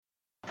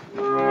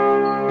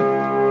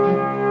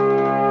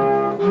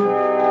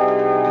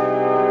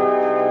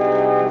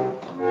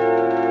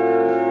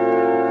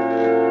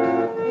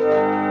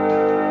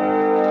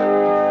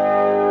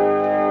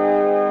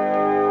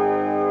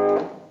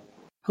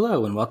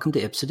and welcome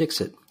to Ipse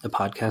Dixit, a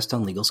podcast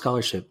on legal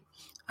scholarship.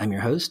 I'm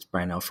your host,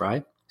 Brian L.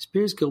 Fry,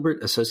 Spears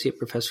Gilbert Associate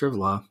Professor of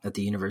Law at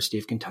the University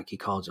of Kentucky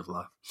College of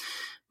Law.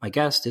 My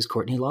guest is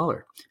Courtney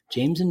Lawler,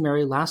 James and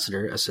Mary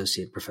Lassiter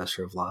Associate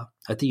Professor of Law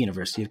at the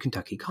University of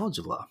Kentucky College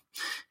of Law.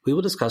 We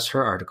will discuss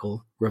her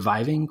article,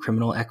 Reviving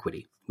Criminal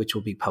Equity, which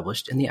will be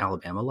published in the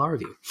Alabama Law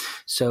Review.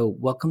 So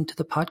welcome to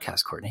the podcast,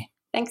 Courtney.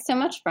 Thanks so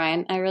much,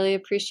 Brian. I really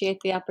appreciate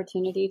the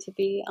opportunity to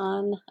be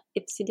on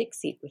Ipse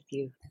Dixit with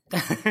you.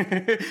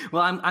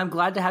 Well, I'm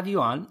glad to have you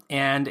on,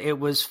 and it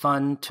was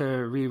fun to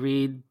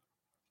reread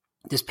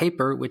this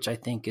paper, which I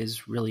think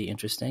is really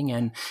interesting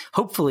and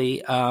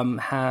hopefully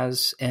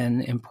has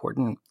an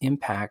important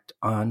impact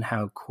on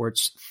how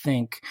courts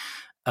think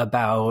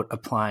about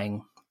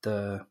applying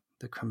the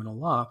criminal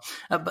law.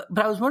 But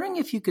I was wondering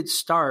if you could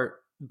start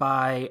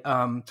by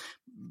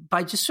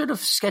just sort of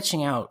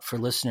sketching out for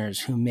listeners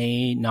who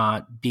may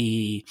not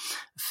be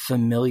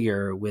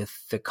familiar with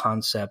the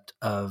concept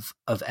of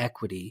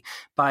equity,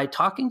 by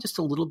talking just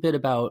a little bit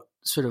about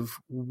sort of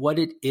what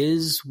it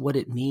is, what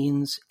it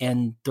means,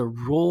 and the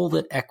role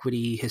that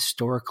equity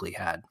historically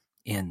had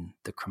in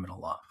the criminal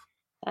law.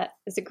 That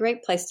is a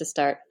great place to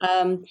start.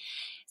 So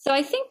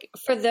I think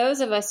for those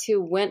of us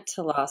who went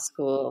to law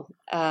school,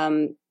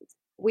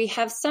 we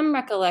have some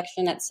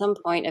recollection at some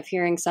point of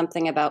hearing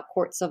something about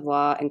courts of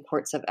law and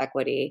courts of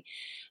equity.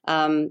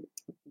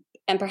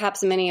 And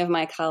perhaps many of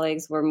my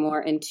colleagues were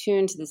more in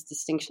tune to this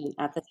distinction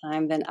at the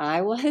time than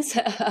I was.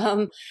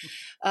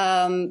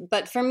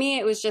 But for me,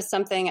 it was just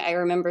something I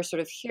remember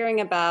sort of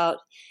hearing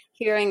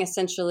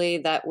essentially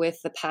that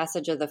with the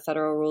passage of the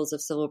Federal Rules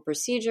of Civil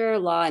Procedure,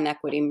 law and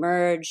equity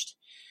merged.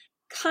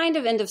 Kind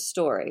of end of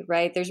story,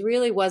 right? There's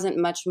really wasn't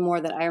much more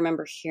that I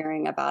remember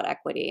hearing about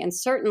equity. And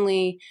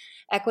certainly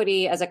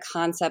equity as a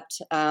concept,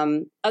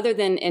 other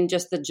than in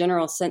just the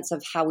general sense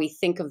of how we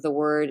think of the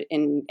word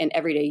in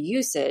everyday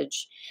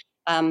usage,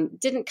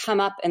 didn't come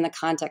up in the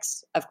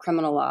context of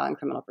criminal law and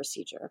criminal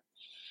procedure.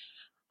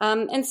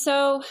 And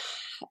so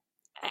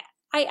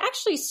I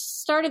actually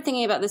started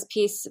thinking about this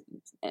piece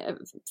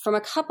from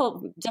a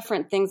couple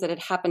different things that had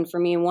happened for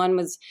me. One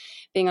was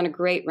being on a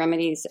great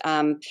remedies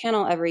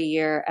panel every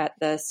year at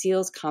the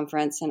SEALS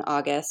conference in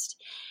August.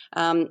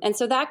 And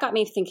so that got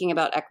me thinking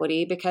about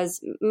equity,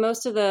 because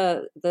most of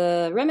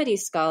the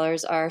remedies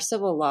scholars are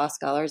civil law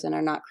scholars and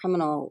are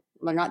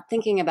not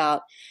thinking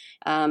about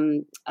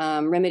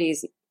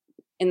remedies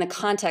in the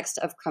context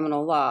of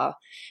criminal law.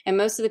 And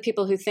most of the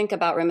people who think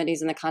about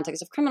remedies in the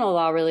context of criminal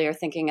law really are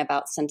thinking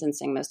about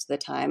sentencing most of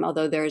the time,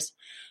 although there's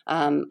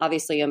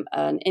obviously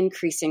an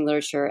increasing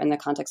literature in the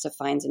context of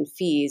fines and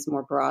fees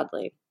more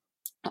broadly.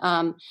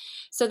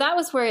 So that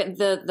was where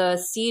the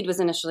seed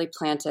was initially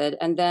planted.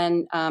 And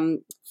then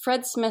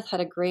Fred Smith had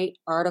a great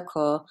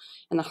article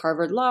in the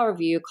Harvard Law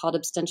Review called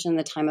Abstention in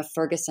the Time of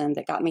Ferguson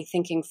that got me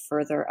thinking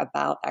further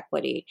about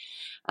equity.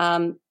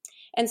 And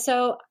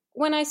so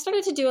when I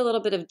started to do a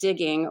little bit of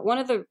digging, one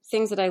of the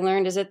things that I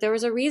learned is that there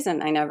was a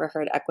reason I never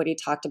heard equity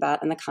talked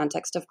about in the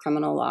context of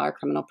criminal law or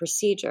criminal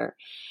procedure.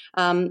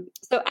 So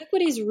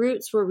equity's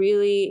roots were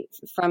really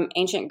from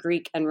ancient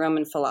Greek and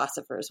Roman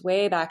philosophers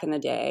way back in the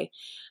day.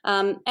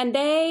 And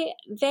they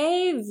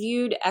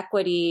viewed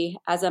equity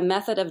as a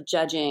method of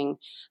judging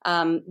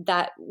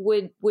that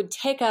would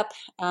take up,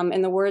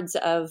 in the words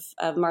of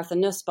Martha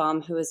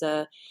Nussbaum, who is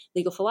a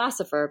legal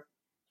philosopher,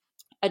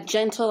 a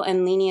gentle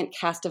and lenient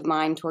cast of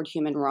mind toward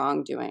human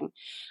wrongdoing.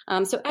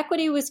 So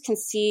equity was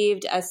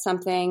conceived as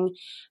something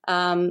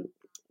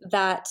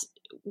that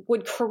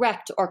would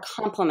correct or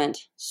complement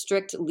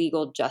strict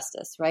legal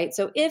justice, right?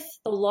 So if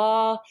the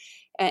law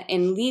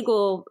in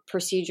legal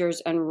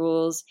procedures and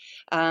rules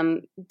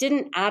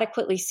didn't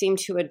adequately seem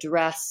to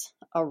address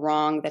a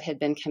wrong that had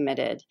been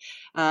committed,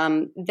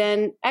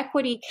 then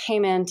equity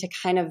came in to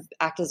kind of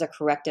act as a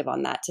corrective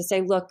on that, to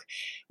say, look,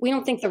 we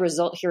don't think the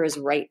result here is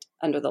right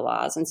under the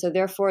laws. And so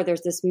therefore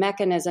there's this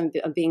mechanism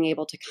of being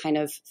able to kind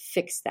of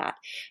fix that.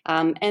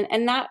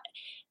 And that,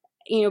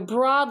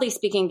 broadly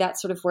speaking,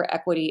 that's sort of where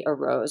equity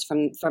arose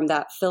from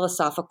that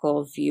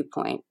philosophical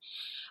viewpoint.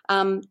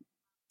 And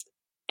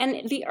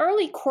the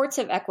early courts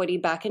of equity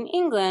back in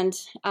England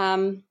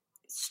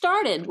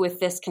started with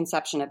this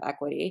conception of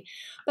equity.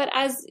 But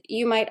as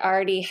you might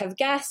already have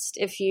guessed,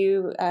 if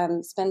you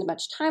spend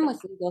much time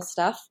with legal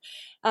stuff,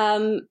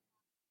 the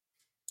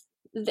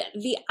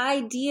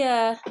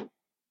idea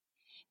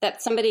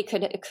that somebody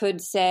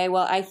could say,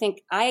 well, I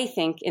think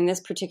in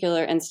this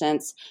particular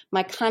instance,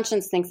 my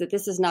conscience thinks that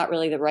this is not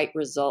really the right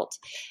result,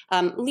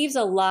 leaves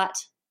a lot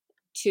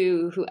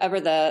to whoever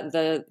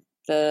the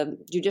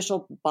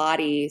judicial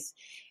bodies,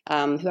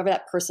 whoever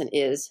that person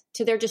is,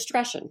 to their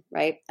discretion,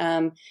 right?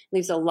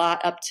 Leaves a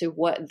lot up to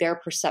what their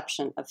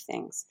perception of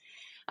things.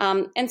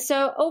 And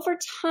so over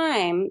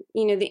time,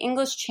 the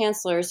English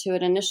chancellors who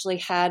had initially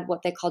had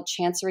what they called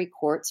chancery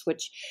courts,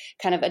 which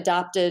kind of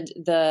adopted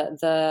their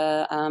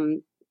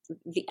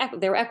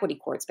equity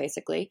courts,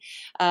 basically,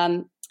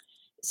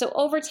 So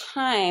over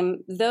time,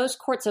 those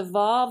courts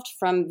evolved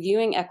from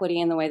viewing equity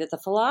in the way that the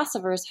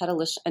philosophers had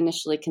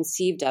initially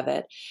conceived of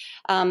it,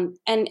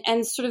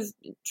 and sort of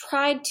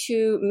tried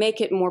to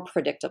make it more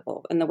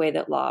predictable in the way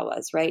that law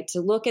was, right?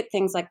 To look at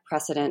things like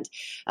precedent,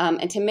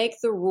 and to make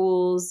the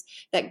rules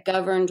that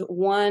governed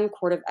one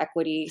court of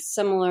equity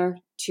similar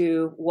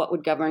to what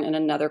would govern in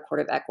another court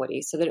of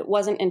equity, so that it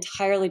wasn't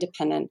entirely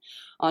dependent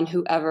on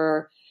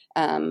whoever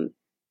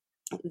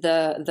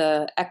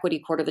the equity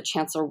court or the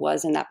chancellor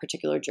was in that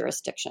particular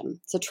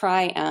jurisdiction. So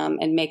try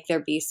and make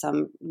there be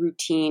some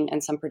routine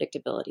and some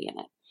predictability in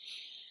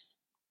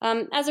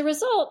it. As a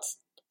result,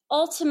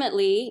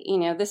 ultimately,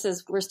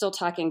 we're still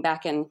talking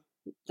back in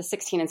the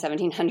 16 and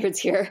 1700s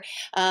here,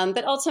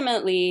 but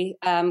ultimately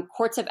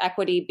courts of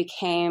equity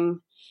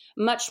became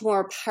much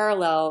more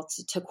parallel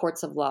to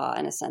courts of law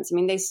in a sense. I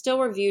mean, they still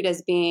were viewed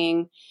as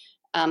being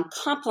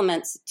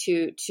complements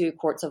to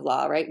courts of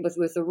law, right?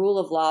 With the rule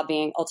of law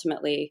being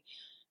ultimately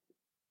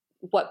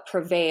what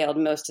prevailed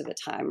most of the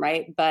time,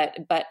 right?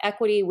 But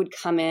equity would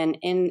come in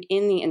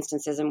the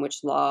instances in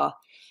which law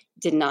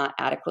did not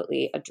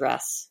adequately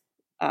address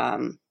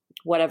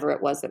whatever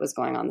it was that was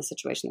going on, the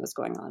situation that was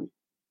going on.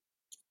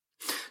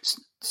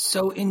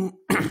 So in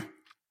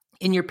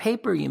your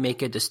paper, you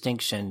make a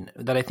distinction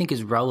that I think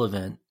is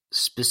relevant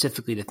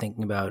specifically to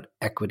thinking about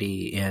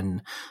equity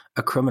in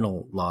a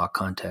criminal law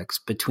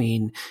context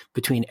between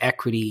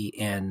equity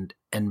and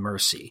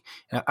mercy.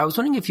 And I was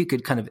wondering if you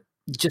could kind of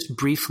just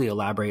briefly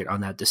elaborate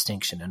on that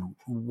distinction and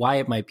why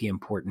it might be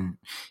important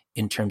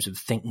in terms of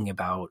thinking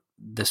about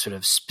the sort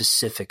of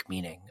specific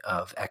meaning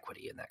of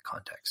equity in that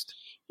context.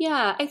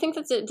 Yeah, I think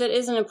that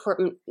is an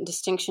important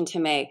distinction to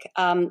make.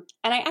 And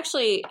I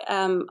actually,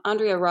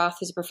 Andrea Roth,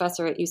 who's a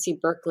professor at UC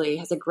Berkeley,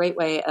 has a great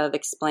way of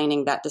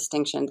explaining that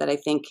distinction that I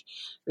think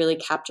really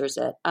captures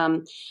it.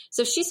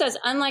 So she says,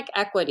 unlike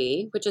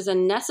equity, which is a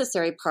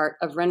necessary part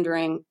of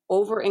rendering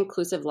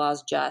over-inclusive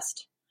laws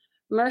just,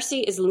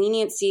 mercy is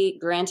leniency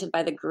granted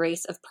by the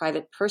grace of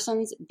private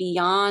persons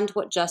beyond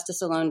what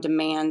justice alone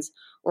demands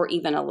or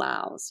even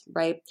allows,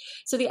 right?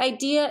 So the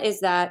idea is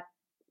that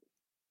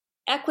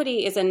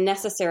equity is a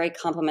necessary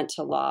complement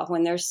to law.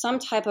 When there's some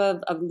type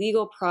of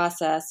legal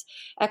process,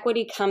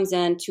 equity comes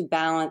in to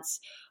balance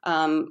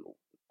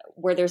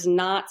where there's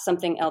not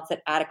something else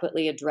that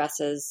adequately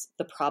addresses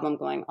the problem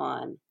going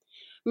on.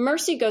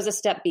 Mercy goes a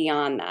step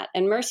beyond that.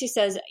 And mercy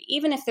says,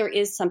 even if there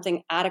is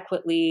something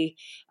adequately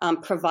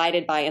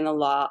provided by in the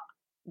law,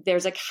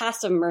 there's a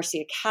cast of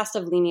mercy, a cast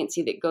of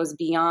leniency that goes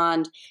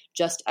beyond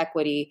just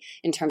equity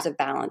in terms of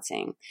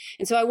balancing.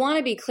 And so I want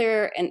to be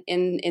clear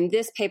in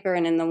this paper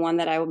and in the one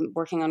that I'm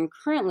working on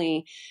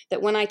currently,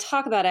 that when I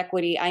talk about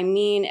equity, I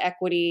mean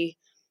equity,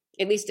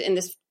 at least in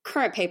this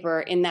current paper,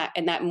 in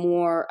that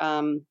more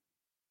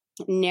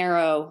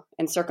narrow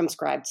and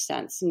circumscribed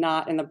sense,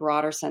 not in the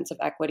broader sense of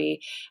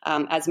equity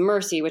as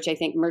mercy, which I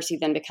think mercy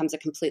then becomes a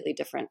completely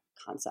different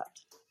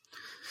concept.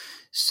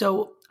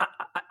 So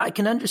I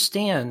can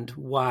understand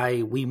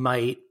why we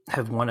might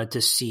have wanted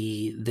to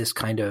see this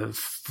kind of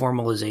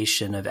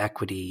formalization of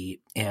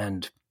equity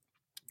and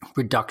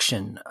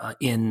reduction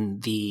in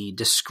the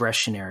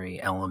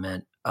discretionary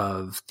element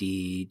of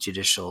the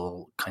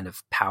judicial kind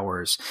of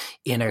powers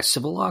in a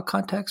civil law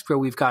context where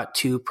we've got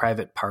two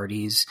private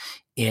parties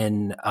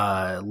in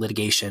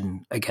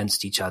litigation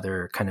against each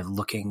other, kind of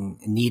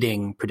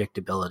needing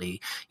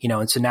predictability,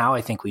 and so now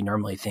I think we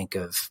normally think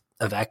of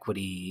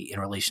equity in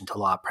relation to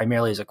law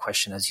primarily as a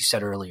question, as you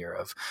said earlier,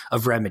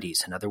 of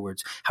remedies. In other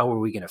words, how are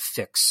we going to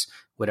fix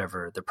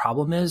whatever the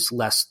problem is,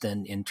 less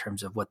than in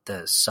terms of what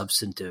the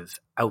substantive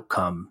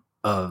outcome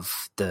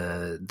of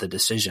the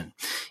decision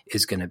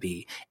is going to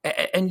be.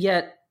 And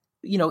yet,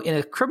 in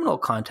a criminal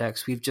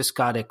context, we've just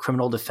got a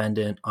criminal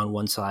defendant on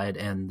one side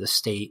and the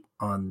state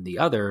on the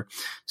other.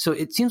 So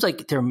it seems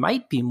like there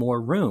might be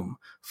more room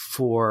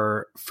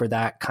for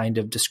that kind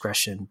of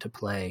discretion to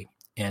play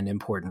an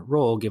important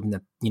role, given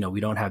that, we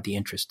don't have the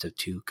interest of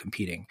two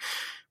competing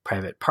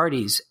private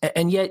parties.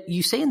 And yet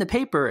you say in the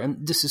paper,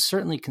 and this is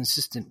certainly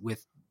consistent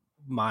with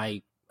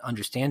my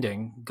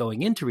understanding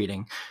going into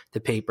reading the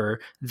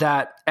paper,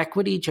 that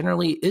equity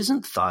generally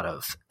isn't thought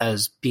of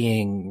as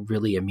being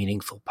really a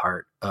meaningful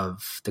part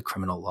of the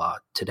criminal law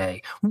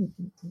today.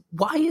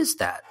 Why is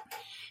that?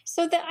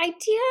 So the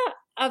idea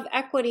of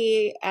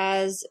equity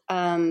as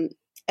a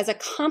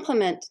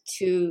complement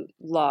to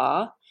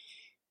law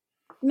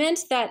meant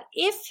that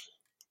if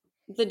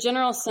the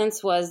general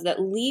sense was that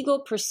legal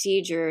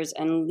procedures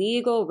and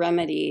legal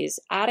remedies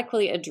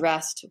adequately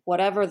addressed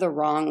whatever the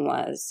wrong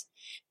was,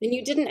 then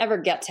you didn't ever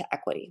get to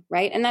equity,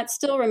 right? And that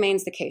still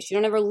remains the case. You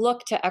don't ever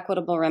look to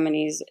equitable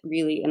remedies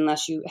really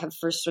unless you have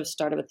first sort of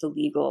started with the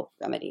legal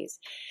remedies.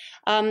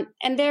 And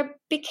there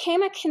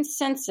became a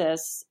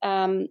consensus,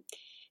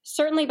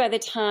 certainly by the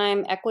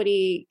time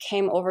equity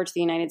came over to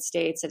the United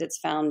States at its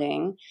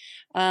founding,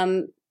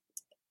 that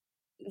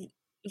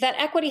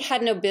equity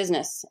had no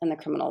business in the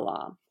criminal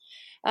law.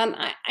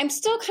 I'm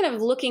still kind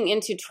of looking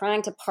into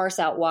trying to parse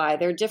out why.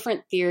 There are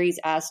different theories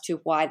as to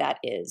why that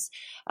is.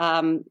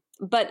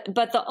 But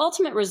the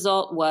ultimate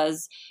result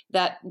was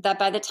that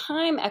by the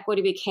time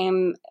equity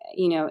became,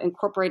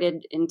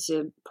 incorporated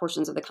into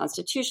portions of the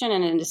Constitution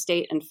and into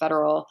state and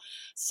federal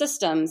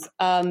systems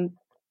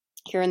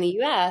here in the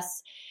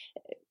U.S.,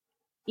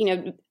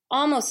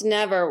 almost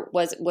never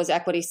was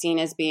equity seen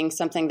as being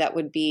something that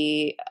would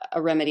be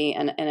a remedy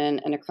in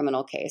a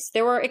criminal case.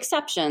 There were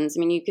exceptions.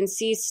 I mean, you can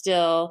see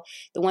still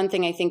the one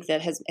thing I think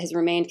that has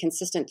remained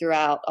consistent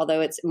throughout,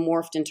 although it's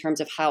morphed in terms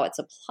of how it's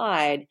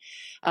applied.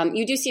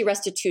 You do see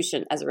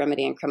restitution as a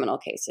remedy in criminal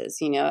cases,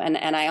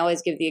 and I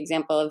always give the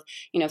example of,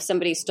 if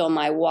somebody stole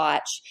my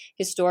watch,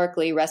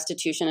 historically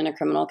restitution in a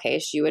criminal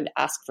case, you would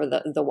ask for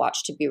the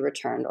watch to be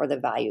returned or the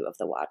value of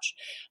the watch.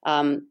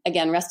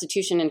 Again,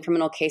 restitution in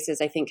criminal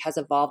cases, I think, has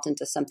evolved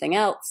into something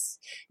else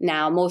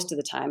now most of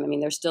the time. I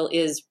mean, there still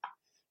is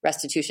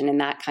restitution in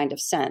that kind of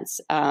sense,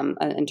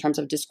 in terms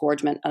of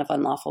disgorgement of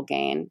unlawful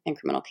gain in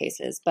criminal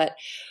cases. But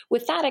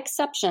with that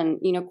exception,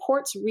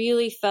 courts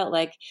really felt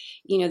like,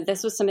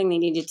 this was something they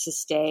needed to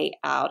stay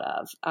out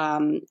of.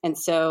 And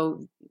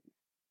so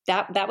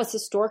that was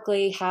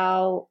historically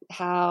how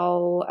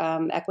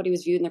equity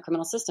was viewed in the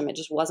criminal system. It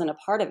just wasn't a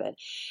part of it.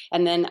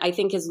 And then I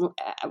think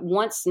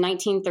once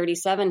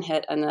 1937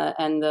 hit and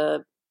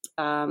the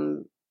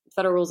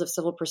Federal Rules of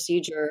Civil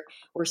Procedure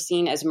were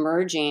seen as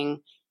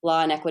merging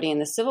law and equity in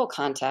the civil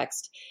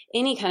context,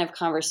 any kind of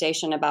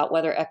conversation about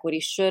whether equity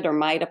should or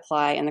might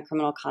apply in the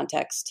criminal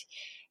context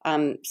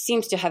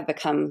seems to have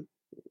become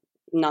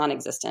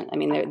non-existent. I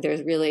mean,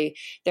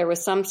 there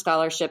was some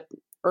scholarship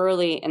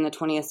early in the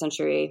 20th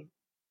century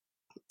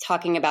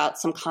talking about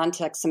some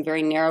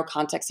very narrow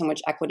context in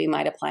which equity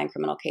might apply in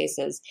criminal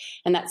cases.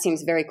 And that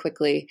seems very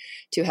quickly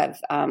to have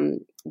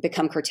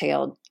become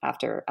curtailed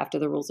after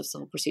the Rules of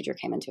Civil Procedure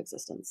came into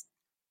existence.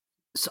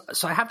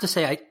 So I have to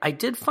say, I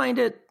did find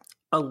it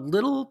a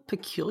little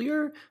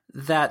peculiar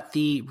that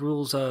the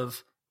rules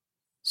of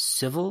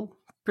civil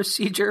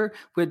procedure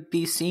would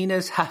be seen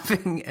as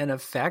having an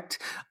effect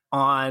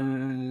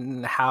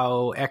on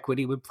how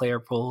equity would play a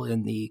role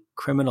in the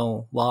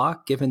criminal law,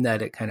 given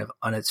that it kind of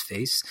on its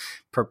face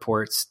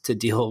purports to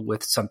deal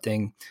with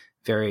something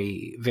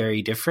very,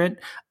 very different.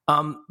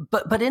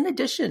 But in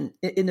addition,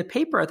 in the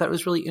paper, I thought it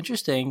was really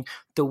interesting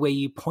the way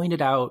you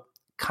pointed out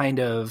kind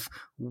of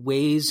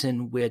ways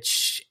in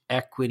which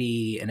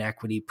equity and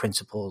equity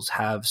principles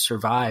have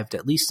survived,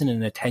 at least in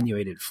an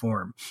attenuated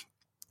form,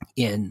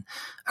 in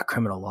a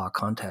criminal law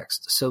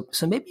context. So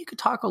maybe you could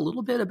talk a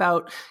little bit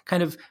about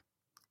kind of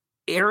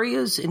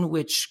areas in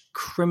which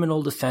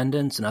criminal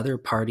defendants and other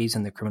parties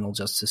in the criminal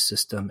justice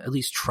system at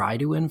least try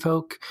to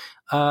invoke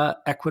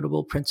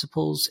equitable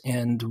principles,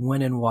 and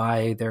when and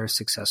why they're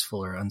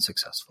successful or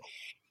unsuccessful.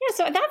 Yeah,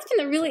 so that's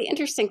been a really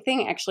interesting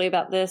thing, actually,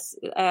 about this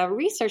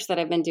research that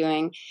I've been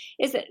doing,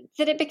 is that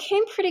it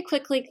became pretty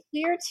quickly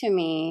clear to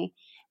me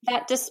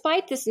that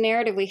despite this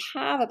narrative we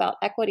have about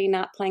equity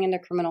not playing into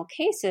criminal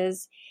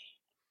cases,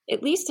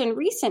 at least in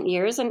recent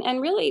years,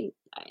 and really,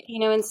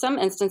 in some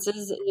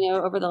instances,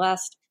 over the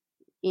last,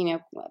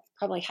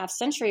 probably half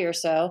century or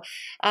so,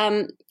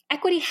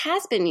 equity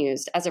has been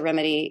used as a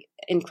remedy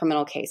in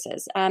criminal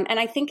cases. And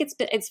I think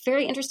it's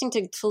very interesting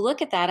to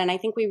look at that. And I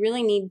think we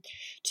really need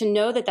to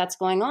know that that's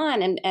going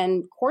on.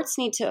 And courts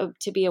need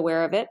to be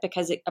aware of it,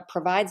 because it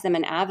provides them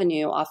an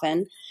avenue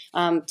often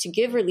to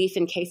give relief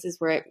in cases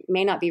where it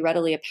may not be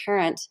readily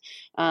apparent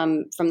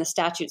from the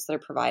statutes that are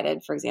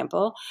provided, for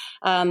example.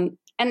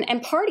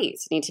 And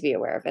parties need to be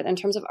aware of it in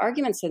terms of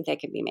arguments that they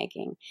could be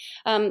making.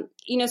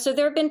 So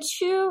there have been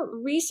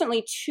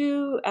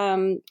two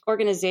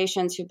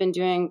organizations who've been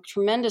doing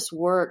tremendous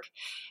work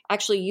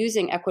actually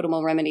using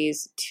equitable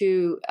remedies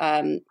to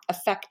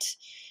affect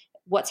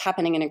what's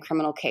happening in a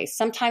criminal case,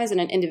 sometimes in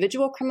an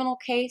individual criminal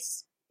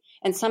case,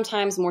 and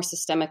sometimes more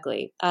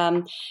systemically.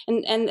 And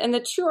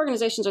the two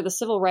organizations are the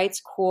Civil Rights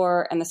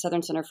Corps and the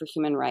Southern Center for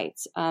Human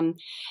Rights. And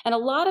a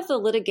lot of the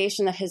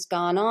litigation that has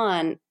gone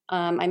on,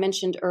 I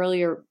mentioned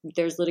earlier,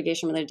 there's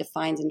litigation related to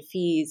fines and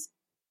fees,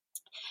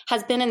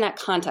 has been in that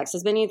context,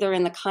 has been either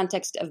in the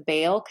context of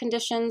bail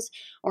conditions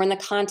or in the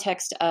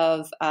context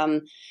of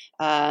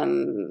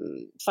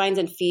fines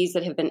and fees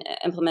that have been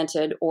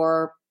implemented,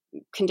 or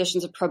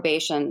conditions of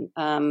probation,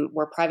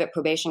 where private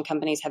probation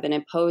companies have been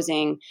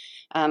imposing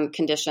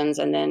conditions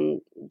and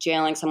then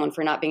jailing someone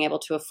for not being able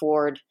to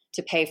afford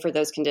to pay for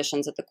those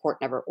conditions that the court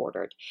never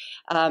ordered.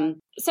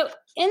 So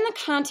in the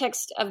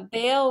context of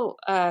bail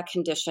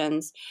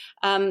conditions,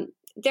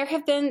 there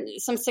have been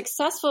some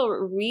successful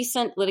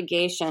recent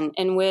litigation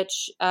in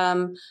which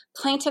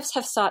plaintiffs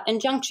have sought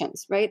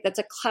injunctions, right? That's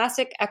a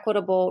classic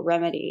equitable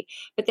remedy,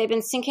 but they've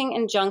been seeking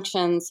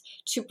injunctions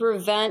to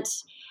prevent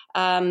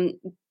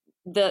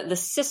the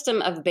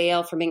system of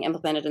bail for being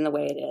implemented in the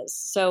way it is.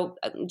 So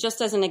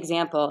just as an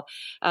example,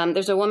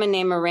 there's a woman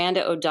named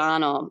Miranda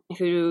O'Donnell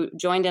who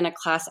joined in a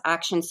class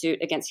action suit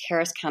against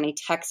Harris County,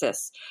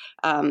 Texas,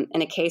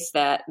 in a case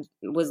that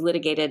was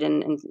litigated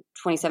in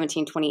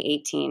 2017,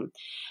 2018.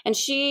 And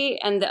she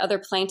and the other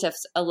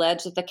plaintiffs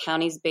alleged that the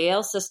county's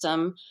bail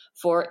system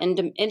for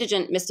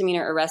indigent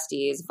misdemeanor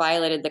arrestees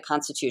violated the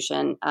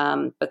Constitution,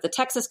 but the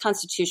Texas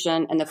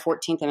Constitution and the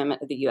 14th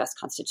Amendment of the U.S.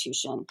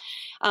 Constitution.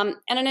 And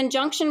an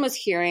injunction was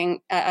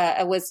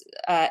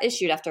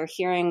issued after a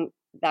hearing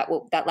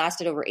that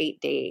lasted over 8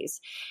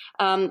 days.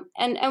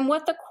 And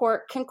what the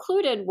court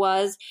concluded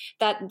was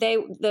that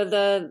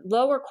the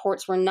lower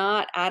courts were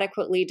not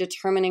adequately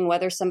determining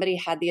whether somebody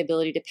had the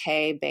ability to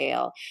pay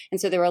bail.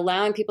 And so they were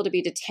allowing people to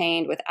be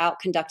detained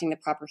without conducting the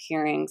proper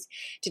hearings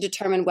to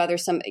determine whether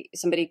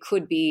somebody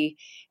could be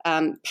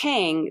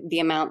paying the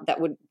amount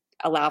that would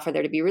allow for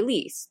there to be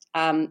released.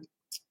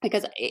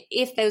 Because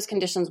if those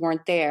conditions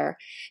weren't there,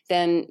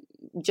 then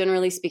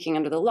generally speaking,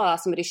 under the law,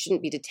 somebody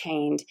shouldn't be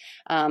detained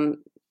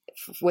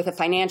with a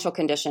financial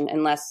condition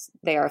unless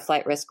they are a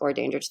flight risk or a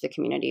danger to the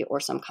community or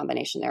some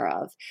combination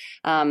thereof.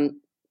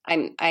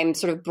 I'm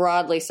sort of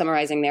broadly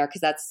summarizing there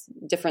because that's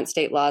different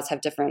state laws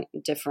have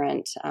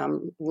different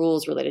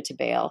rules related to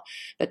bail,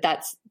 but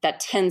that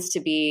tends to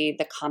be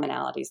the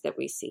commonalities that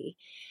we see.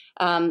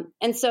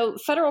 And so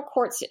federal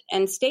courts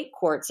and state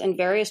courts in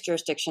various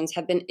jurisdictions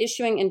have been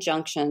issuing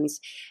injunctions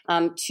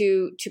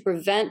to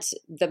prevent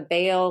the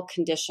bail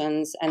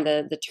conditions and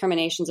the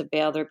terminations of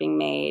bail that are being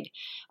made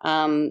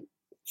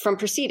from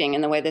proceeding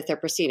in the way that they're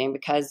proceeding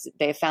because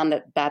they have found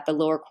that the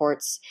lower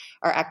courts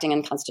are acting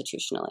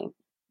unconstitutionally.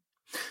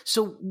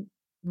 So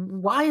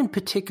why in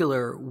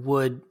particular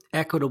would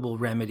equitable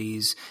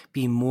remedies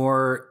be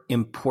more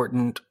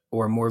important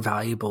or more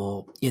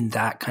valuable in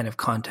that kind of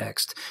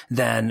context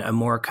than a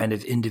more kind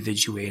of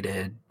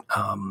individuated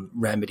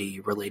remedy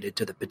related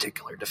to the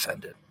particular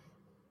defendant?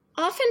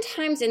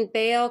 Oftentimes in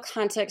bail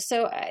context,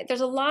 so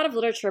there's a lot of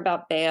literature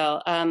about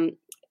bail.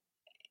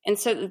 And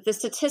so the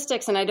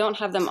statistics, and I don't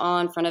have them all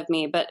in front of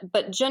me,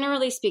 but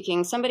generally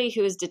speaking, somebody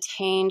who is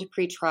detained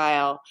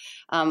pretrial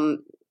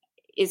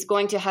is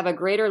going to have a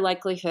greater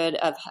likelihood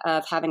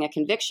of having a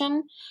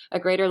conviction, a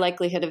greater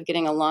likelihood of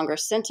getting a longer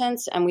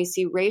sentence. And we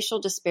see racial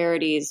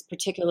disparities,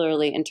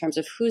 particularly in terms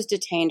of who's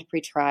detained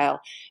pretrial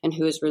and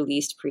who is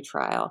released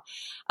pretrial.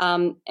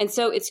 And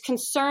so it's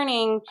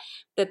concerning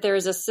that there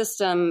is a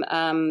system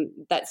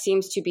that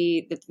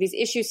these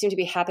issues seem to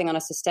be happening on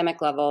a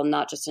systemic level,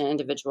 not just an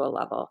individual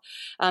level.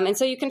 And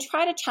so you can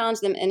try to challenge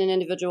them in an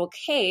individual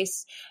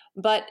case,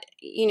 but,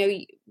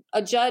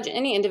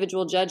 any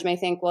individual judge may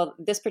think, well,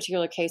 this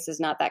particular case is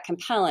not that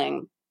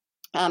compelling.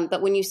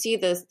 But when you see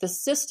the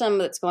system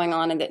that's going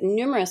on and that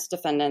numerous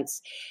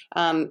defendants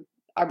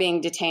are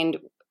being detained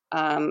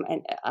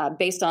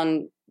based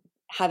on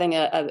having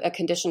a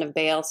condition of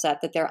bail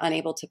set that they're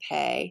unable to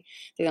pay,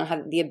 they don't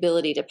have the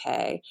ability to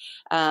pay,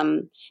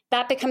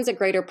 that becomes a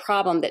greater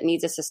problem that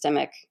needs a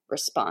systemic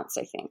response,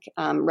 I think,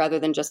 rather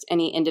than just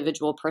any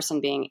individual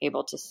person being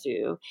able to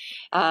sue.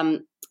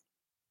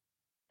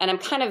 And I'm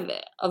kind of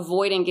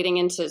avoiding getting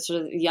into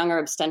sort of younger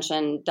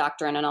abstention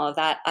doctrine and all of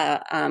that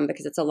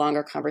because it's a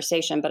longer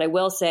conversation. But I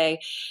will say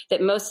that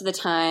most of the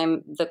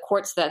time, the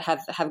courts that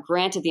have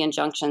granted the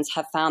injunctions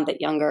have found that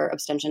younger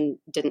abstention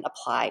didn't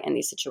apply in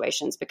these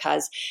situations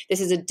because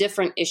this is a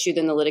different issue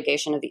than the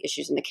litigation of the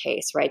issues in the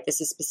case, right?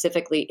 This is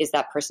specifically, is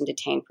that person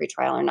detained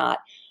pretrial or not,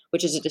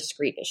 which is a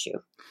discrete issue.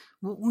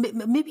 Well,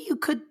 maybe you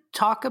could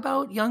talk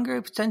about younger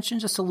abstention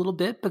just a little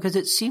bit, because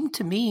it seemed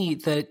to me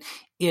that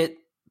it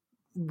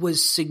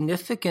was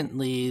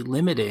significantly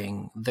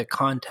limiting the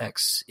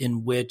context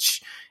in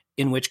which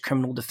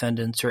criminal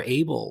defendants are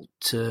able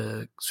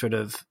to sort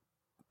of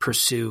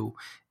pursue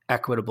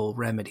equitable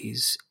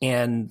remedies,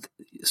 and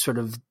sort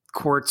of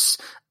courts'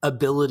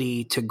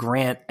 ability to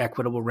grant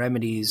equitable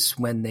remedies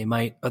when they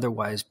might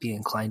otherwise be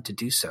inclined to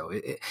do so.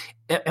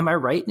 Am I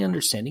right in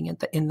understanding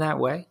it in that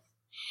way?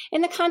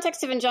 In the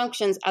context of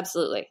injunctions,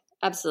 absolutely.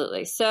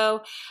 Absolutely.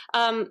 So,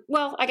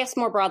 I guess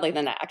more broadly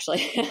than that,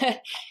 actually.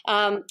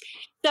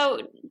 So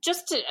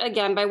just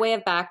again, by way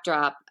of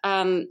backdrop,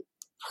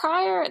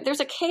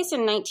 there's a case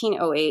in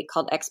 1908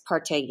 called Ex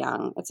parte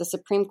Young. It's a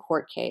Supreme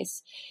Court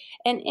case.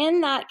 And in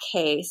that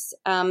case,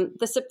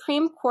 the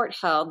Supreme Court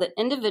held that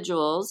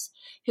individuals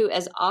who,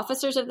 as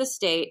officers of the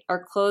state,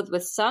 are clothed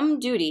with some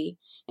duty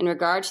in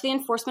regard to the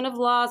enforcement of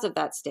laws of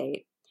that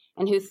state,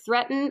 and who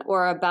threaten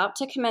or are about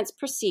to commence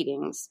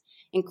proceedings,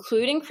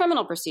 including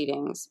criminal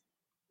proceedings,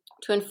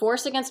 to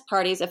enforce against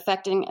parties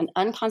affecting an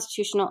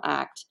unconstitutional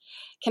act,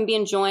 can be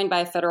enjoined by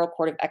a federal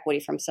court of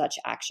equity from such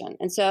action.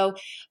 And so,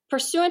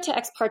 pursuant to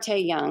Ex parte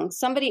Young,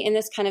 somebody in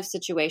this kind of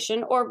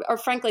situation, or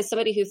frankly,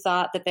 somebody who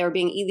thought that they were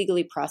being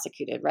illegally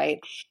prosecuted, right,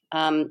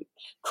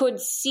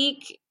 could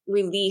seek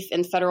relief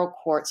in federal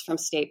courts from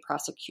state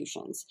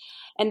prosecutions.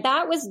 And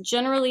that was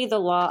generally the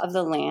law of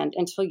the land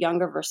until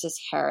Younger versus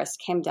Harris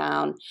came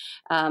down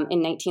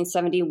in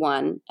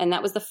 1971. And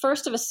that was the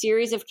first of a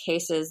series of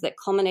cases that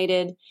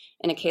culminated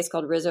in a case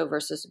called Rizzo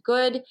versus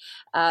Good in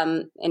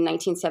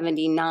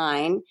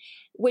 1979,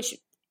 which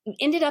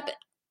ended up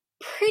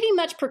pretty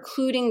much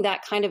precluding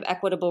that kind of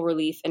equitable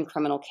relief in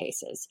criminal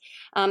cases.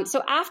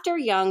 So after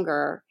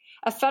Younger,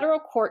 a federal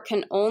court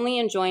can only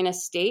enjoin a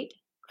state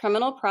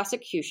criminal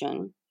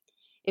prosecution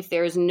if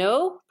there is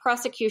no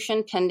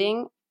prosecution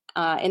pending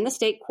in the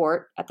state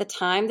court at the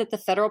time that the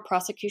federal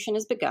prosecution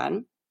is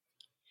begun,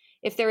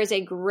 if there is a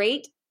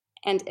great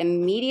and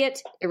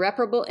immediate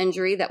irreparable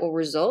injury that will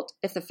result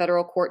if the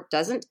federal court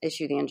doesn't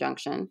issue the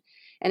injunction,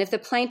 and if the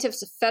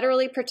plaintiff's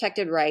federally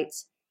protected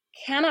rights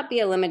cannot be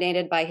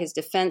eliminated by his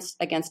defense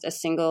against a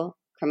single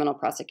criminal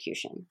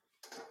prosecution.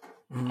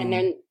 And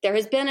then there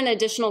has been an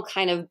additional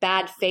kind of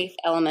bad faith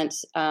element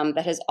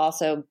that has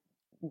also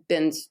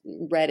been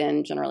read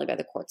in generally by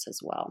the courts as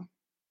well.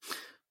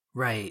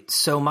 Right.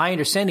 So my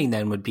understanding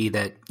then would be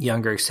that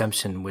Younger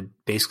exemption would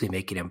basically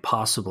make it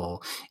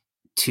impossible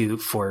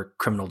for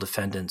criminal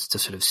defendants to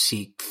sort of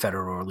seek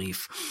federal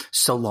relief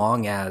so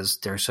long as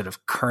they're sort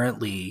of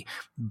currently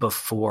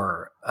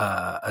before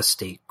a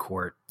state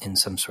court in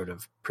some sort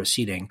of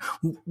proceeding.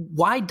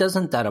 Why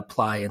doesn't that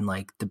apply in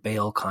like the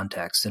bail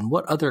context? And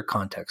what other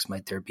context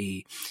might there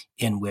be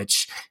in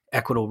which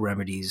equitable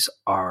remedies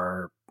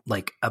are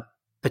like a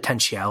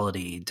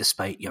potentiality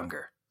despite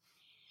Younger?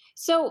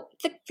 So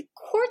the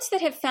courts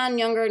that have found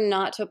Younger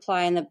not to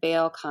apply in the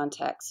bail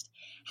context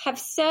have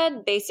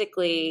said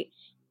basically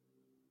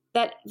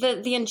that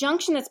the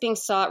injunction that's being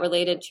sought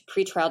related to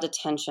pretrial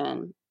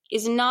detention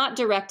is not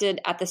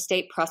directed at the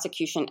state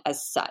prosecution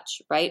as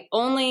such, right?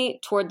 Only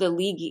toward the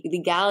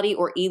legality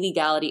or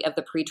illegality of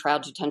the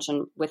pretrial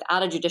detention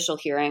without a judicial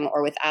hearing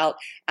or without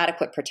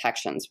adequate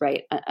protections,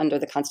 right, under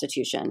the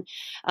Constitution.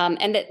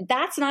 And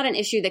that's not an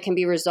issue that can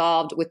be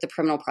resolved with the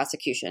criminal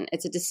prosecution.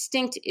 It's a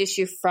distinct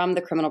issue from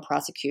the criminal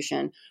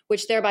prosecution,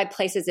 which thereby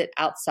places it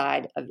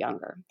outside of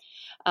Younger.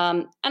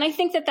 And I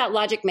think that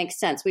logic makes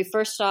sense. We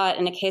first saw it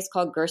in a case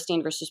called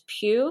Gerstein versus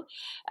Pugh,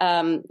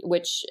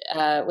 which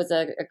was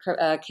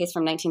a case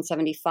from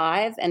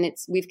 1975, and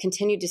we've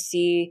continued to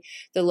see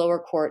the lower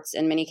courts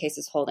in many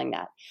cases holding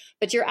that.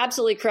 But you're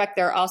absolutely correct.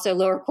 There are also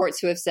lower courts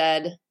who have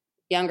said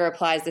Younger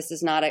applies. This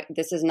is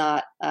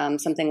not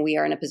something we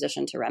are in a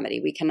position to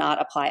remedy. We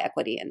cannot apply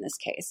equity in this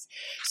case.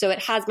 So it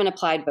has been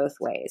applied both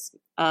ways.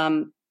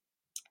 And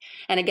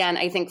again,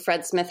 I think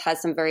Fred Smith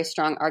has some very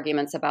strong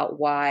arguments about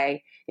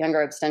why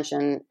Younger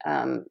abstention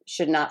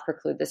should not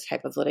preclude this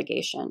type of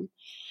litigation.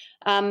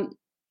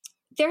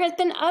 There has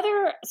been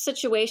other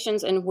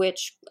situations in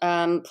which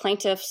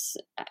plaintiffs,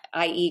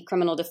 i.e.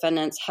 criminal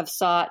defendants, have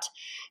sought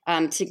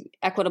to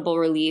equitable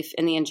relief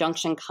in the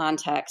injunction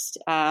context,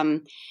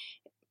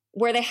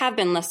 where they have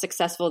been less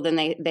successful than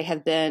they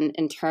have been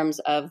in terms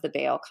of the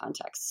bail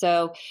context.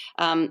 So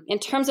in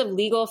terms of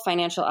legal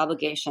financial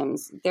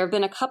obligations, there have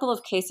been a couple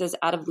of cases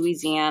out of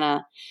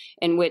Louisiana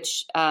in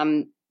which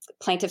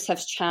plaintiffs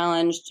have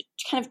challenged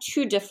kind of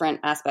two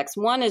different aspects.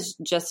 One is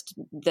just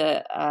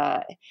the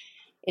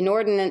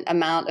inordinate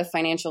amount of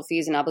financial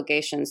fees and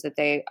obligations that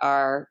they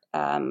are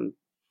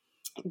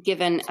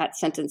given at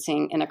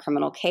sentencing in a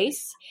criminal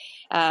case,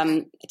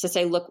 to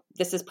say, look,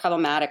 this is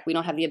problematic. We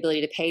don't have the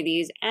ability to pay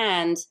these.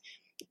 And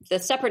the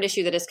separate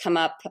issue that has come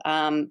up,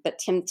 but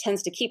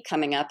tends to keep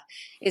coming up,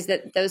 is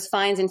that those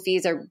fines and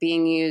fees are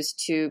being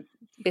used to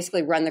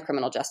basically run the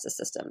criminal justice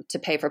system, to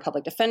pay for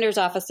public defenders'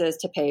 offices,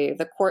 to pay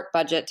the court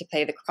budget, to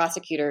pay the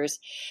prosecutors.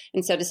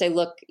 And so to say,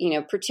 look,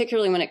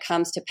 particularly when it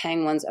comes to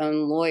paying one's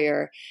own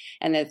lawyer,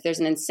 and that there's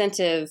an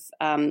incentive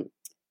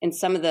in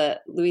some of the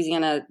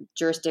Louisiana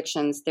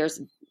jurisdictions,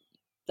 there's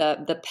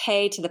the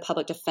pay to the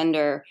public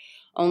defender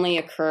only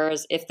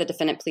occurs if the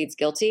defendant pleads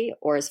guilty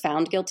or is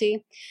found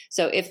guilty.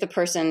 So if the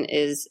person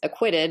is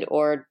acquitted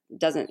or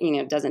doesn't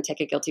take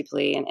a guilty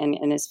plea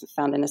and is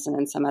found innocent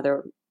in some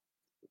other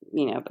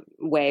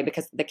way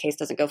because the case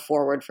doesn't go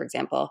forward, for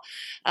example,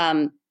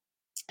 then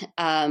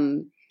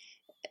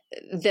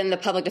the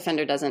public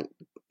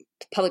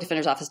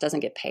defender's office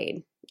doesn't get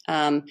paid.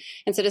 And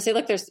so to say,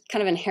 look, there's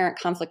kind of inherent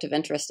conflict of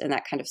interest in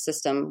that kind of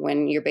system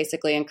when you're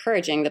basically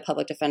encouraging the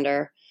public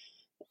defender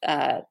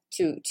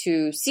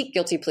to seek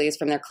guilty pleas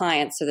from their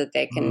clients so that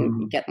they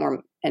can get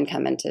more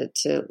income into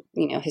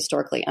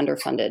historically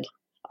underfunded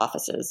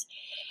offices.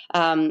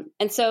 And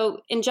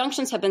so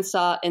injunctions have been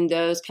sought in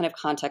those kind of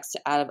contexts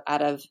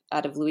out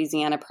of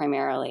Louisiana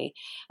primarily.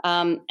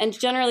 And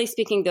generally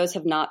speaking, those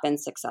have not been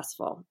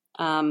successful.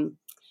 There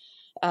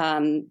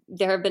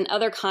have been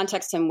other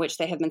contexts in which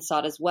they have been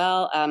sought as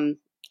well,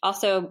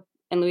 also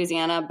in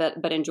Louisiana,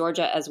 but in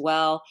Georgia as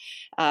well.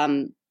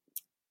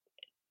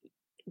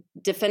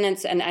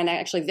 Defendants and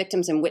actually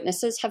victims and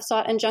witnesses have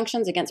sought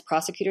injunctions against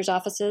prosecutors'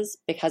 offices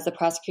because the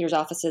prosecutors'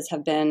 offices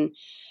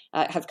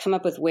have come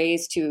up with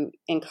ways to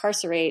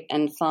incarcerate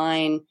and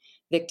fine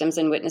victims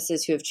and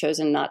witnesses who have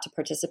chosen not to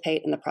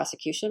participate in the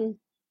prosecution.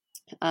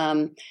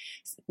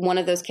 One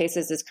of those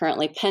cases is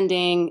currently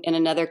pending. In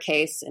another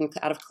case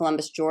out of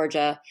Columbus,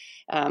 Georgia,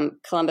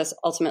 Columbus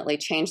ultimately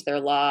changed their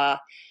law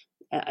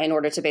in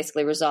order to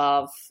basically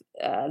resolve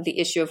the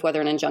issue of whether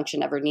an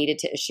injunction ever needed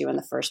to issue in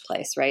the first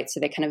place, right? So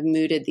they kind of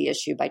mooted the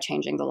issue by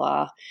changing the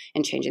law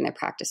and changing their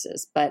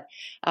practices. But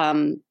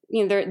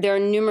there are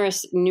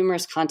numerous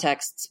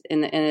contexts,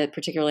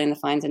 particularly in the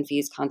fines and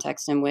fees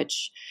context, in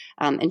which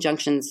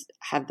injunctions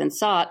have been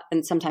sought,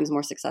 and sometimes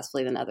more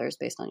successfully than others,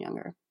 based on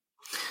Younger.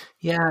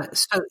 Yeah.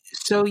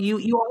 So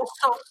you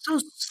also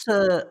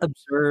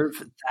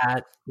observe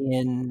that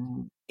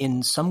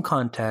in some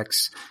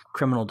contexts,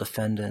 criminal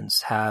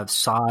defendants have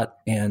sought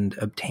and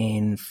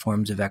obtained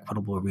forms of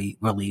equitable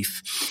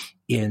relief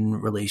in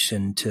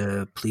relation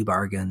to plea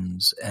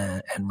bargains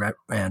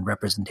and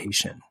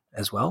representation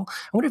as well.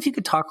 I wonder if you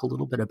could talk a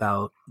little bit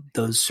about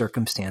those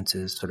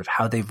circumstances, sort of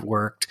how they've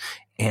worked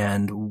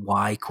and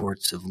why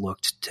courts have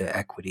looked to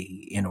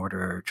equity in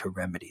order to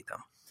remedy them.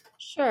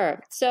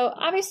 Sure. So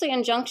obviously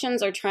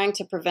injunctions are trying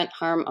to prevent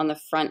harm on the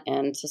front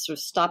end, to sort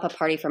of stop a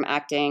party from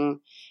acting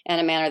in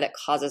a manner that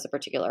causes a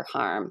particular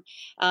harm.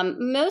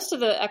 Most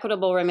of the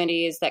equitable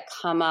remedies that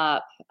come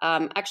up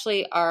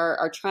actually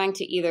are trying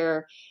to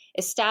either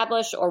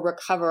establish or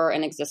recover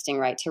an existing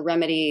right, to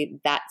remedy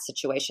that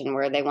situation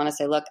where they want to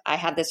say, look, I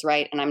have this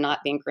right and I'm not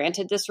being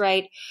granted this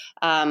right,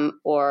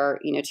 or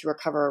to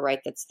recover a right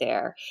that's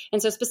there. And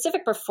so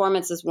specific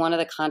performance is one of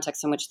the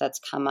contexts in which that's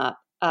come up.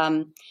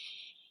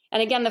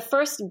 And again, the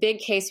first big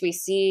case we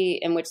see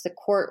in which the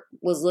court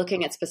was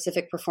looking at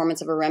specific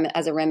performance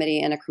as a remedy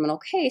in a criminal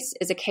case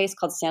is a case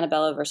called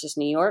Santabello versus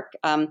New York,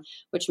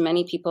 which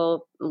many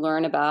people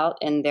learn about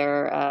in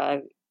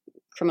their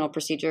criminal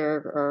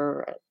procedure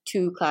or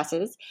 2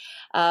 classes.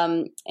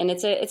 And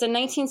it's a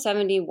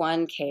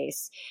 1971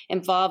 case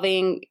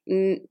involving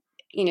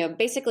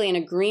basically an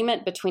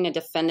agreement between a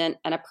defendant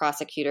and a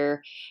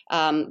prosecutor,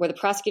 where the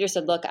prosecutor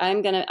said, look,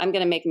 I'm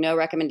gonna make no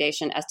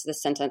recommendation as to the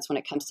sentence when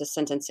it comes to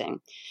sentencing.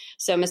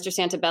 So Mr.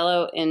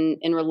 Santabello,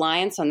 in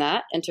reliance on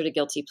that, entered a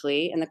guilty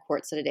plea, and the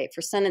court set a date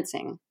for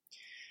sentencing.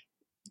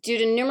 Due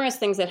to numerous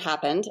things that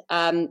happened,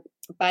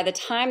 by the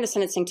time the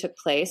sentencing took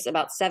place,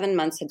 about 7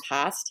 months had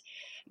passed.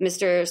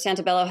 Mr.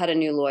 Santabello had a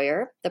new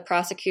lawyer. The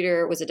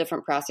prosecutor was a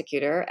different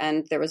prosecutor,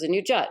 and there was a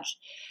new judge.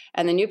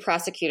 And the new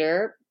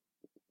prosecutor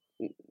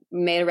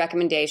made a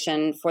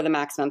recommendation for the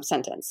maximum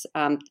sentence.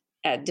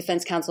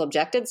 Defense counsel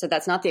objected, so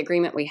that's not the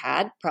agreement we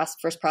had.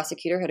 First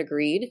prosecutor had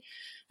agreed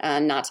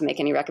not to make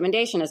any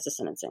recommendation as to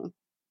sentencing.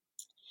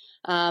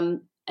 And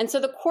so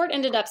the court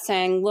ended up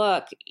saying,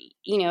 look,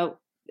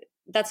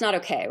 that's not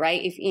okay, right?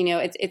 If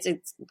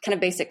it's kind of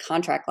basic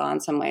contract law in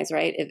some ways,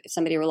 right? If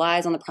somebody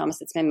relies on the promise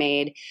that's been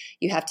made,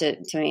 you have to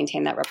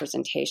maintain that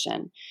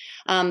representation.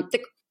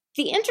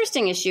 The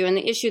interesting issue, and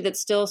the issue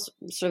that's still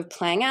sort of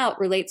playing out,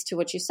 relates to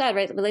what you said,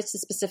 right? It relates to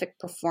specific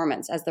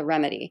performance as the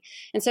remedy.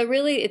 And so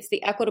really it's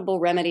the equitable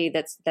remedy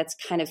that's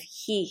kind of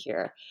key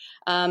here.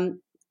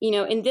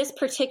 In this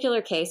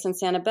particular case in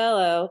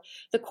Santabello,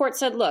 the court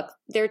said, look,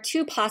 there are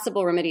 2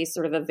 possible remedies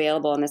sort of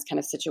available in this kind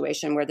of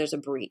situation where there's a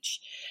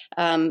breach.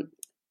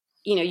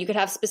 You could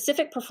have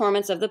specific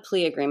performance of the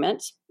plea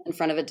agreement in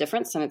front of a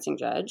different sentencing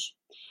judge,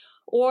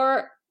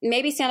 or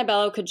maybe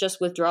Santabello could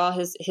just withdraw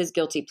his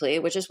guilty plea,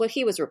 which is what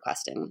he was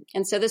requesting.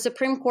 And so the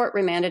Supreme Court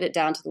remanded it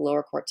down to the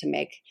lower court to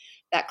make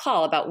that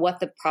call about what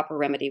the proper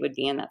remedy would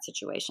be in that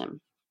situation.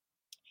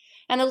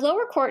 And the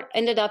lower court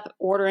ended up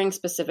ordering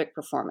specific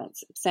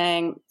performance,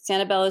 saying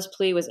Santabello's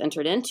plea was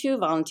entered into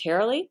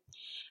voluntarily.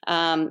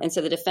 And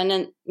so the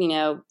defendant,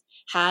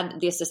 had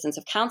the assistance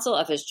of counsel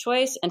of his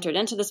choice, entered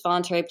into this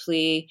voluntary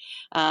plea.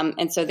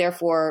 And so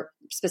therefore,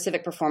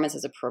 specific performance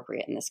is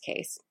appropriate in this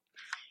case.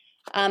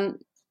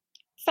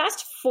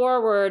 Fast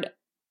forward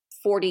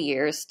 40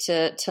 years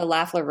to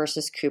Lafler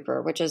versus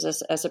Cooper, which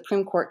is a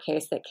Supreme Court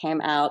case that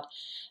came out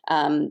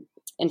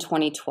in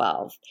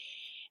 2012.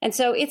 And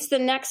so it's the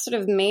next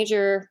sort of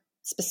major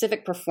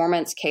specific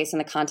performance case in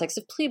the context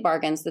of plea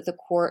bargains that the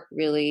court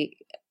really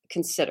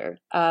considered.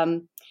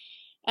 And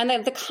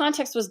the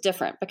context was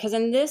different because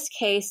in this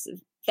case,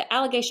 the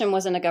allegation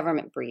wasn't a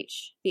government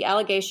breach. The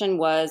allegation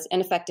was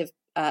ineffective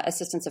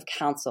assistance of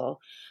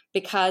counsel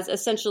because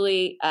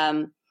essentially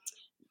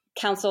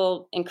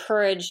counsel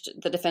encouraged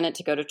the defendant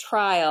to go to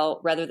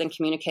trial rather than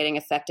communicating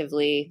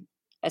effectively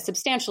a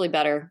substantially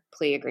better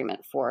plea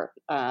agreement for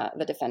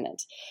the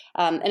defendant.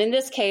 And in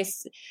this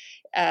case,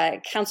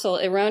 counsel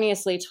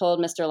erroneously told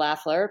Mr.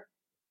 Lafler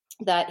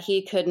that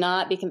he could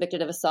not be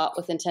convicted of assault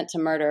with intent to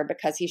murder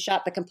because he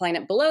shot the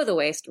complainant below the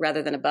waist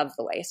rather than above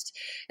the waist.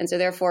 And so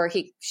therefore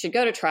he should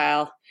go to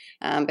trial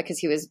because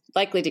he was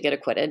likely to get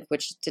acquitted,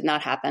 which did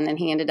not happen. And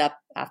he ended up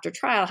after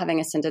trial having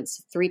a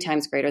sentence 3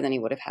 times greater than he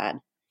would have had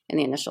in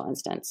the initial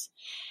instance.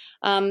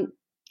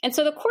 And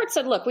so the court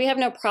said, look, we have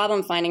no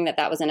problem finding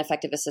that was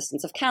ineffective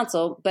assistance of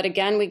counsel. But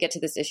again, we get to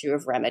this issue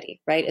of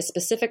remedy, right? Is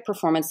specific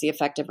performance the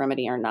effective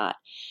remedy or not?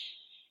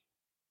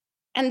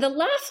 And the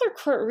Lafler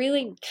court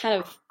really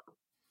kind of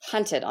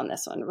punted on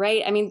this one,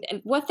 right? I mean,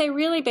 what they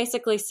really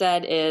basically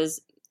said is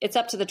it's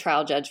up to the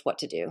trial judge what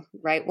to do,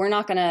 right? We're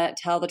not going to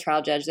tell the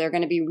trial judge. There are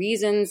going to be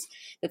reasons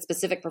that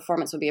specific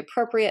performance would be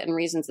appropriate and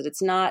reasons that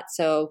it's not.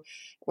 So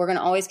we're going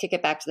to always kick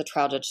it back to the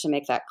trial judge to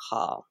make that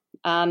call.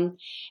 And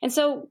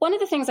so one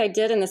of the things I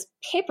did in this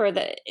paper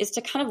that is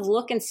to kind of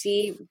look and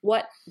see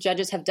what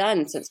judges have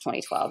done since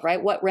 2012,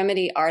 right? What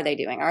remedy are they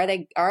doing? Are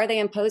they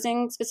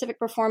imposing specific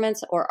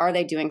performance, or are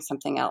they doing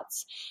something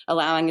else,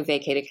 allowing a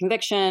vacated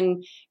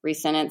conviction,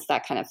 resentence,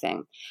 that kind of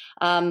thing?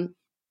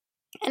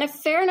 And a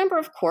fair number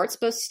of courts,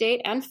 both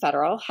state and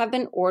federal, have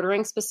been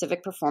ordering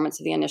specific performance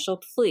of the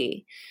initial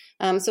plea.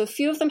 So a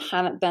few of them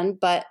haven't been,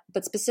 but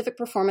specific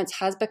performance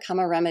has become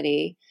a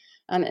remedy,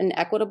 an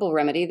equitable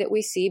remedy that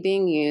we see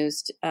being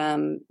used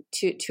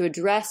to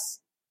address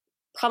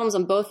problems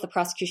on both the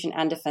prosecution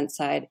and defense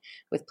side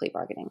with plea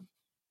bargaining.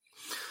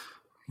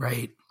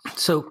 Right.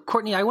 So,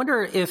 Courtney, I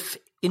wonder if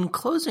in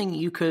closing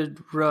you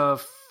could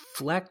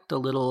reflect a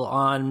little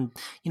on,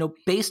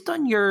 based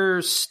on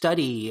your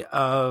study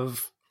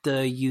of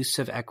the use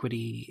of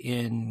equity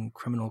in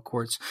criminal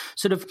courts,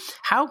 sort of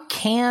how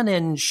can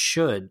and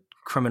should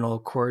criminal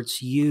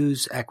courts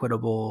use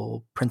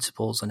equitable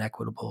principles and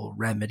equitable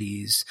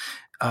remedies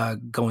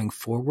going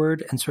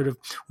forward? And sort of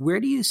where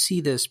do you see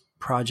this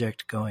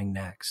project going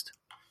next?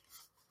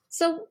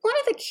 So one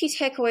of the key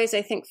takeaways,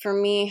 I think, for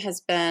me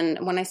has been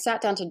when I sat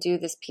down to do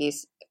this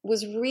piece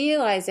was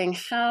realizing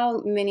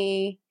how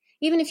many,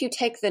 even if you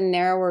take the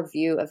narrower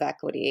view of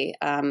equity,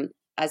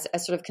 as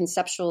sort of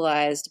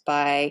conceptualized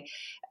by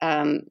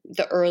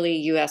the early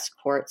U.S.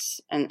 courts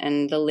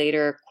and the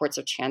later courts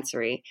of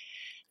chancery,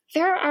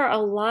 there are a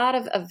lot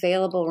of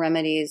available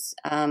remedies,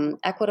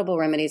 equitable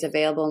remedies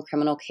available in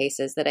criminal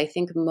cases that I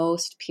think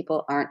most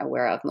people aren't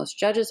aware of, most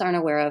judges aren't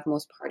aware of,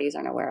 most parties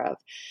aren't aware of.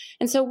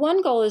 And so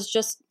one goal is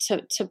just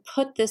to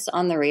put this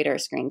on the radar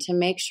screen, to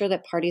make sure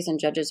that parties and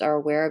judges are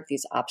aware of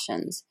these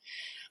options.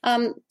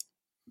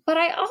 But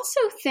I also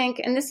think,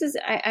 and this is,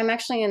 I'm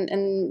actually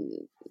in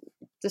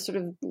the sort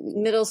of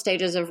middle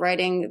stages of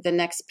writing the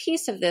next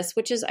piece of this,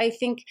 which is, I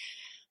think,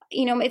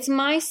 it's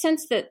my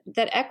sense that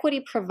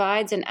equity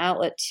provides an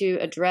outlet to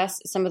address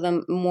some of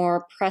the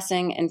more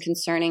pressing and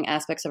concerning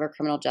aspects of our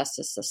criminal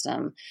justice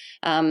system.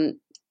 And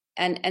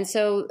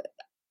so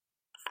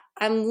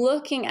I'm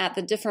looking at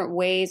the different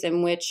ways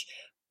in which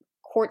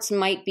courts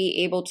might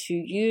be able to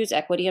use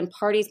equity and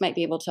parties might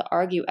be able to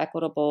argue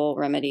equitable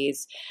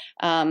remedies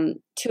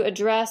to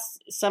address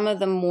some of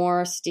the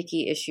more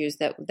sticky issues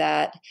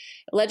that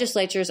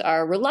legislatures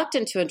are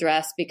reluctant to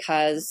address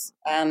because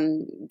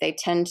they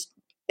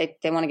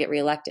want to get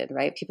reelected,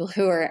 right? People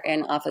who are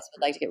in office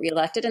would like to get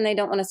reelected and they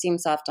don't want to seem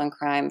soft on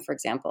crime, for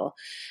example.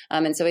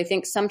 And so I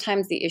think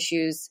sometimes the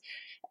issues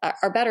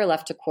are better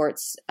left to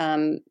courts,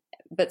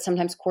 but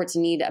sometimes courts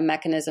need a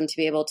mechanism to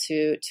be able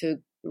to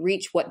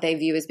reach what they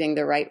view as being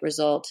the right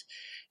result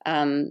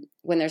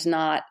when there's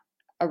not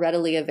a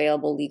readily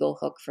available legal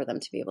hook for them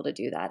to be able to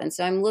do that. And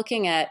so I'm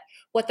looking at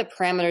what the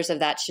parameters of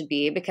that should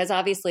be, because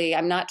obviously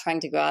I'm not trying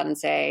to go out and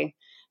say,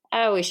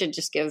 oh, we should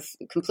just give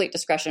complete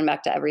discretion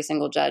back to every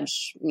single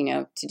judge,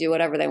 to do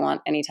whatever they want,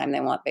 anytime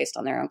they want, based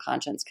on their own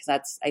conscience, because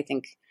that's, I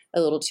think,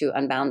 a little too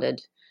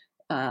unbounded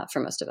for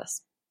most of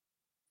us.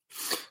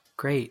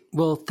 Great.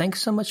 Well,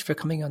 thanks so much for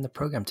coming on the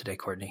program today,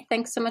 Courtney.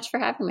 Thanks so much for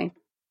having me.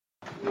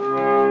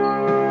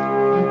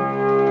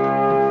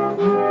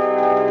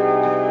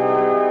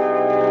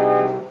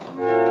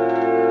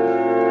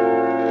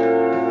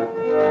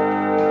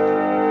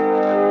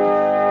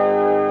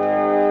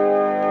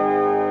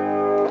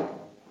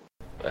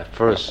 At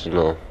first,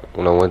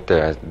 when I went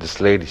there,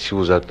 this lady, she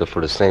was out there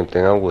for the same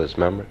thing I was,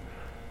 remember?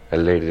 That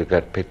lady that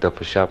got picked up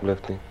for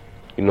shoplifting.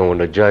 When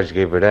the judge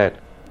gave her that,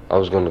 I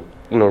was going to,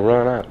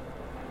 run out.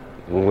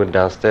 We went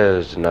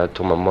downstairs, and I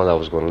told my mother I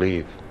was going to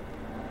leave.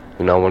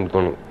 I wasn't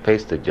going to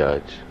face the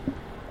judge,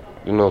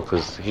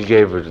 because he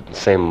gave her the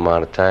same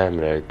amount of time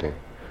and everything.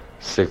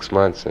 6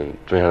 months and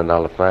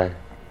 $300 fine.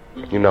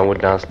 I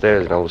went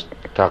downstairs and I was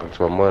talking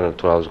to my mother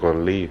until I was going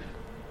to leave.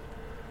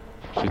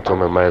 She told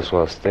me I might as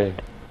well stay.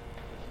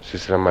 She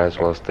said I might as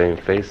well stay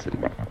and face it.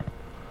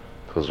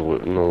 Because,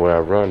 where I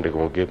run, they're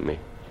going to get me.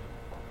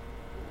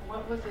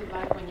 What was it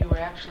like when you were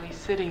actually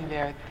sitting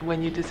there,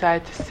 when you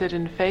decided to sit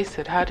and face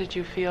it? How did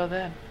you feel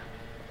then?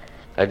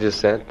 I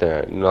just sat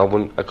there.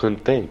 I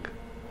couldn't think.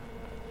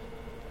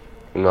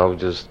 I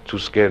was just too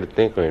scared to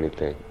think or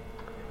anything.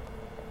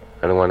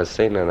 I didn't want to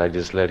say nothing. I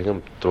just let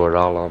him throw it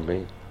all on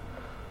me.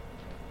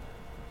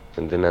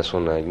 And then that's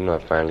when I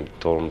finally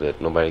told him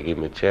that nobody gave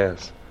me a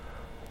chance.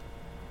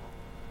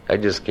 I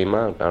just came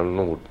out, I don't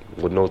know,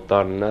 with no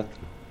thought or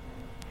nothing.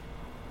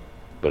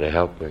 But it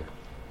helped me.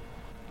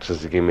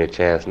 Since he gave me a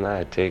chance now,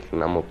 I take it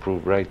and I'm going to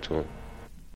prove right to him.